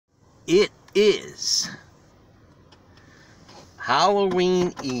It is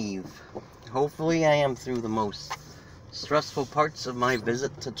Halloween Eve. Hopefully I am through the most stressful parts of my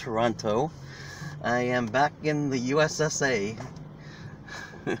visit to Toronto. I am back in the USSA.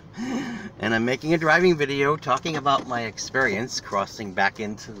 And I'm making a driving video talking about my experience crossing back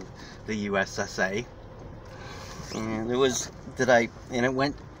into the USSA. And it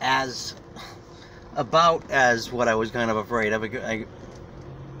went as about as what I was kind of afraid of.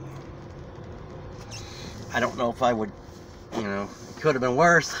 I don't know if I would, it could have been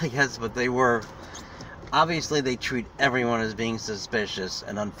worse, I guess, but obviously they treat everyone as being suspicious,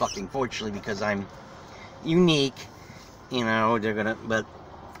 and unfucking fortunately, because I'm unique, but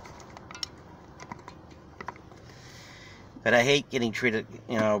I hate getting treated,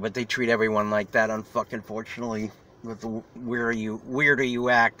 but they treat everyone like that, unfucking fortunately. With the weirder you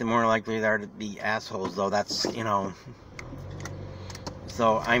act, the more likely they are to be assholes, though. That's,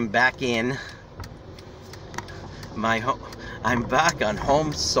 So I'm back in my home. I'm back on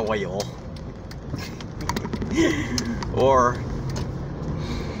home soil. Or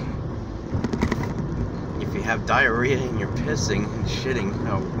if you have diarrhea and you're pissing and shitting.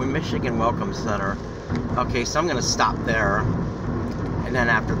 Michigan Welcome Center. Okay, so I'm gonna stop there, and then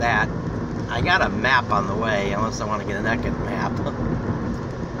after that, I got a map on the way, unless I want to get a naked map.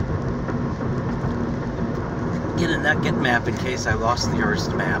 Get a naked map in case I lost the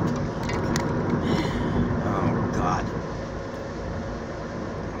Earth map. Oh, God.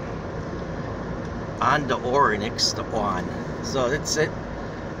 On to Oryx to on. So that's it.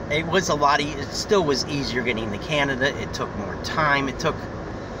 It was a lot easier. It still was easier getting to Canada. It took more time. It took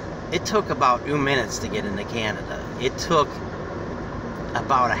about 2 minutes to get into Canada. It took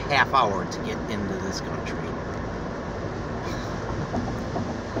about a half hour to get into this country.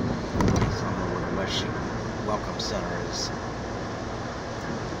 So I don't know where the Michigan Welcome Center is.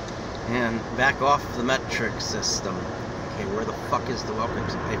 And back off the metric system. Okay, where the fuck is the Welcome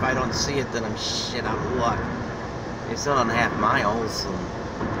Center? If I don't see it, then I'm shit out of luck. It's 1.5 miles, and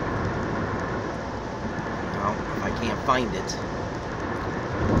if I can't find it.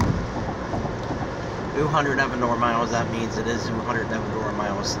 204 miles, that means it is 204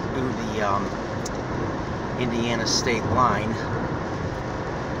 miles through the Indiana state line.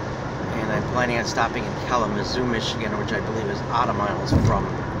 And I'm planning on stopping in Kalamazoo, Michigan, which I believe is 80 miles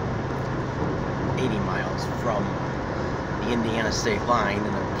from the Indiana state line,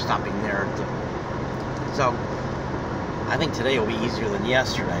 and I'm stopping there. So I think today will be easier than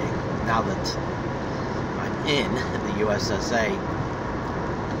yesterday, now that I'm in the USSA.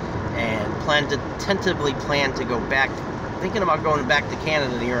 And tentatively plan to go back, thinking about going back to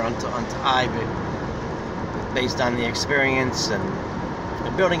Canada here onto I, based on the experience, and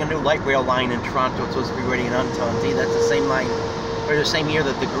building a new light rail line in Toronto. It's supposed to be ready in Untundi. That's the same line, or the same year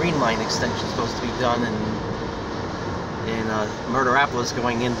that the Green Line extension is supposed to be done in Murderopolis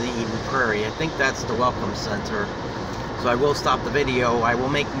going into Eden Prairie. I think that's the Welcome Center. So I will stop the video. I will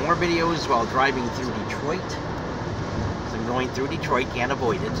make more videos while driving through Detroit. So I'm going through Detroit, can't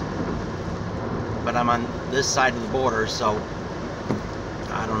avoid it. But I'm on this side of the border, so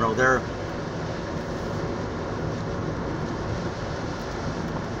I don't know.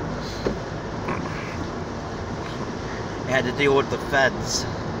 I had to deal with the feds.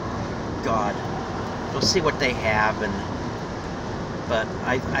 God, we'll see what they have, but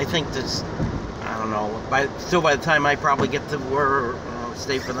I think this. I don't know. By the time I probably get to where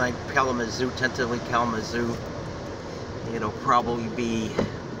stay for the night, tentatively Kalamazoo, it'll probably be.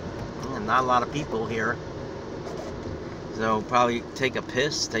 Not a lot of people here, so probably take a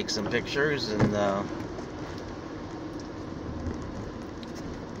piss, take some pictures, and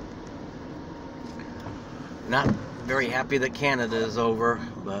not very happy that Canada is over,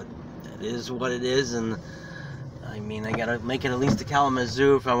 but it is what it is. And I mean, I gotta make it at least to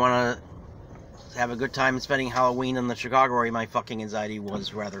Kalamazoo if I want to have a good time spending Halloween in the Chicago area. My fucking anxiety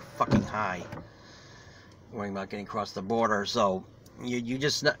was rather fucking high worrying about getting across the border. So you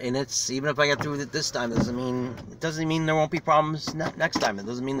just, and it's, even if I get through it this time, it doesn't mean there won't be problems next time. It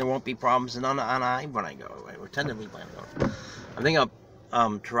doesn't mean there won't be problems on I when I go. We're tentatively planning to go. I think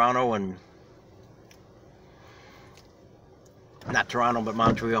Toronto and, not Toronto, but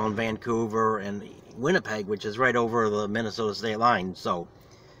Montreal and Vancouver and Winnipeg, which is right over the Minnesota state line. So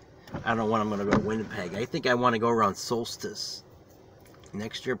I don't know when I'm going to go to Winnipeg. I think I want to go around solstice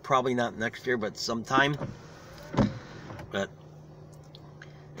next year. Probably not next year, but sometime. But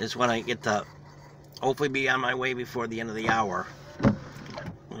is when I get to hopefully be on my way before the end of the hour.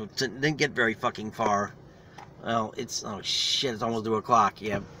 It didn't get very fucking far. Well, it's, oh shit, it's almost 2 o'clock.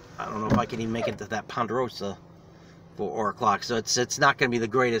 Yeah, I don't know if I can even make it to that Ponderosa 4 o'clock. So it's not going to be the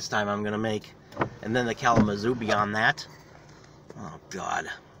greatest time I'm going to make. And then the Kalamazoo beyond that. Oh, God.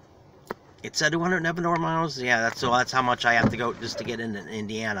 It said 211 miles? Yeah, that's how much I have to go just to get into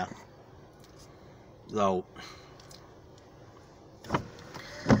Indiana. So,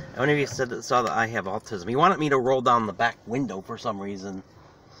 one of you saw that I have autism. He wanted me to roll down the back window for some reason.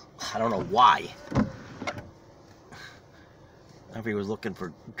 I don't know why. If he was looking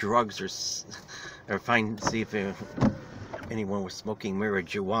for drugs or see if anyone was smoking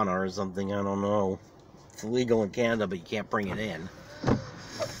marijuana or something. I don't know. It's illegal in Canada, but you can't bring it in.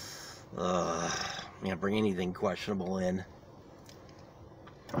 You can't bring anything questionable in.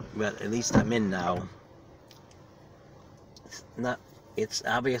 But at least I'm in now. It's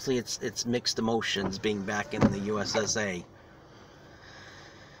obviously it's mixed emotions being back in the USSA.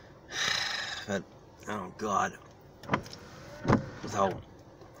 But oh God. So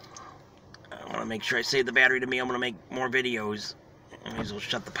I want to make sure I save the battery to me. I'm going to make more videos. I may as well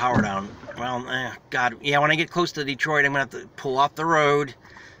shut the power down. Well, God, yeah, when I get close to Detroit, I'm going to have to pull off the road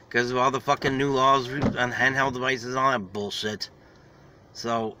because of all the fucking new laws on handheld devices and all that bullshit.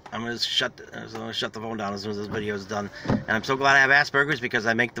 So I'm going to shut the phone down as soon as this video is done. And I'm so glad I have Asperger's because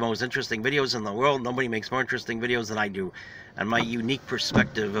I make the most interesting videos in the world. Nobody makes more interesting videos than I do. And my unique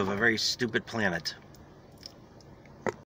perspective of a very stupid planet.